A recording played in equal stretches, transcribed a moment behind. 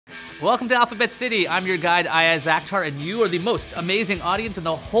Welcome to Alphabet City. I'm your guide, Ayaz Akhtar, and you are the most amazing audience in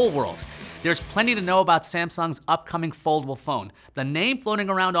the whole world. There's plenty to know about Samsung's upcoming foldable phone. The name floating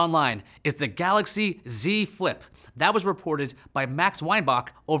around online is the Galaxy Z Flip. That was reported by Max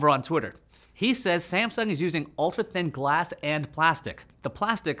Weinbach over on Twitter. He says Samsung is using ultra-thin glass and plastic. The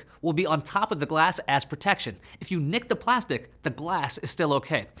plastic will be on top of the glass as protection. If you nick the plastic, the glass is still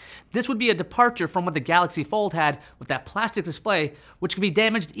okay. This would be a departure from what the Galaxy Fold had with that plastic display, which can be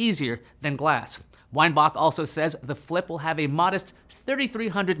damaged easier than glass. Weinbach also says the Flip will have a modest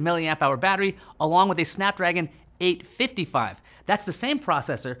 3,300 mAh battery along with a Snapdragon 855. That's the same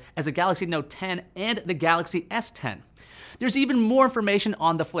processor as the Galaxy Note 10 and the Galaxy S10. There's even more information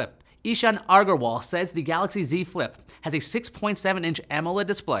on the Flip. Ishan Agarwal says the Galaxy Z Flip has a 6.7-inch AMOLED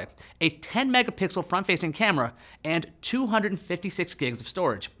display, a 10-megapixel front-facing camera, and 256 gigs of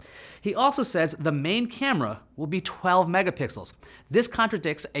storage. He also says the main camera will be 12 megapixels. This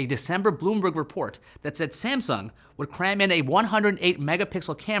contradicts a December Bloomberg report that said Samsung would cram in a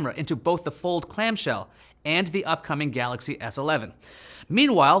 108-megapixel camera into both the Fold clamshell and the upcoming Galaxy S11.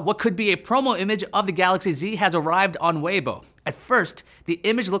 Meanwhile, what could be a promo image of the Galaxy Z has arrived on Weibo. At first, the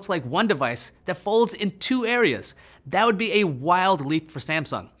image looks like one device that folds in two areas. That would be a wild leap for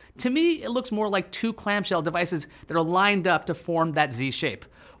Samsung. To me, it looks more like two clamshell devices that are lined up to form that Z shape.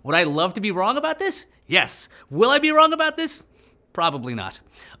 Would I love to be wrong about this? Yes. Will I be wrong about this? Probably not.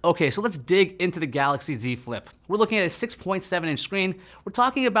 Okay, so let's dig into the Galaxy Z Flip. We're looking at a 6.7-inch screen. We're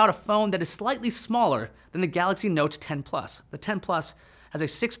talking about a phone that is slightly smaller than the Galaxy Note 10 Plus. The 10 Plus has a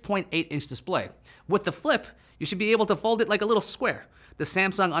 6.8-inch display. With the Flip, you should be able to fold it like a little square. The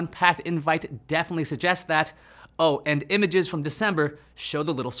Samsung Unpacked invite definitely suggests that. Oh, and images from December show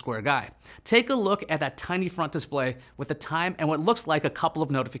the little square guy. Take a look at that tiny front display with the time and what looks like a couple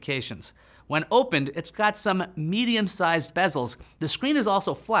of notifications. When opened, it's got some medium-sized bezels. The screen is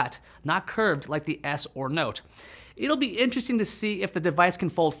also flat, not curved like the S or Note. It'll be interesting to see if the device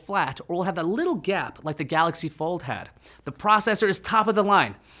can fold flat or will have that little gap like the Galaxy Fold had. The processor is top of the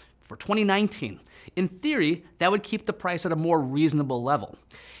line for 2019. In theory, that would keep the price at a more reasonable level.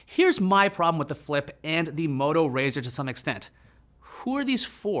 Here's my problem with the Flip and the Moto Razr to some extent. Who are these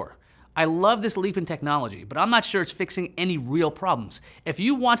for? I love this leap in technology, but I'm not sure it's fixing any real problems. If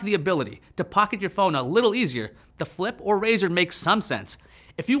you want the ability to pocket your phone a little easier, the Flip or Razr makes some sense.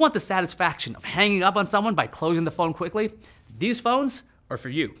 If you want the satisfaction of hanging up on someone by closing the phone quickly, these phones are for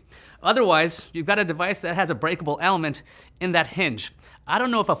you. Otherwise, you've got a device that has a breakable element in that hinge. I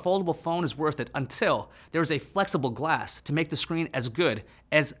don't know if a foldable phone is worth it until there's a flexible glass to make the screen as good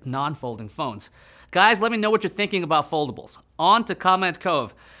as non-folding phones. Guys, let me know what you're thinking about foldables. On to Comment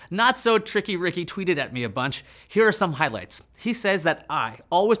Cove. Not so tricky Ricky tweeted at me a bunch. Here are some highlights. He says that I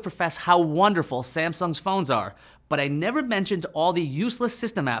always profess how wonderful Samsung's phones are, but I never mentioned all the useless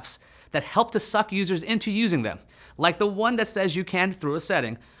system apps that help to suck users into using them. Like the one that says you can, through a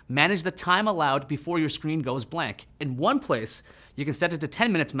setting, manage the time allowed before your screen goes blank. In one place, you can set it to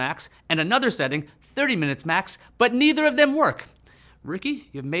 10 minutes max, and another setting, 30 minutes max, but neither of them work. Ricky,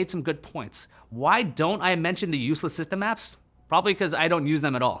 you've made some good points. Why don't I mention the useless system apps? Probably because I don't use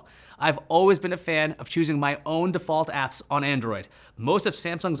them at all. I've always been a fan of choosing my own default apps on Android. Most of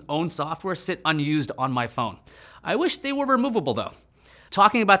Samsung's own software sit unused on my phone. I wish they were removable though.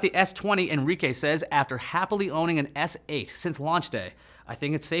 Talking about the S20, Enrique says, after happily owning an S8 since launch day, I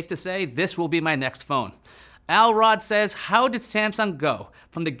think it's safe to say this will be my next phone. Al Rod says, how did Samsung go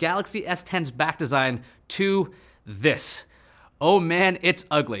from the Galaxy S10's back design to this? Oh man, it's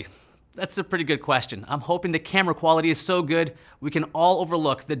ugly. That's a pretty good question. I'm hoping the camera quality is so good we can all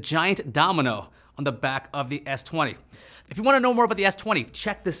overlook the giant domino on the back of the S20. If you want to know more about the S20,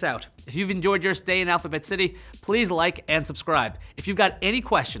 check this out. If you've enjoyed your stay in Alphabet City, please like and subscribe. If you've got any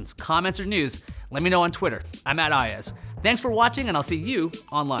questions, comments, or news, let me know on Twitter. I'm at Ayaz. Thanks for watching, and I'll see you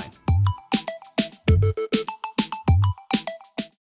online.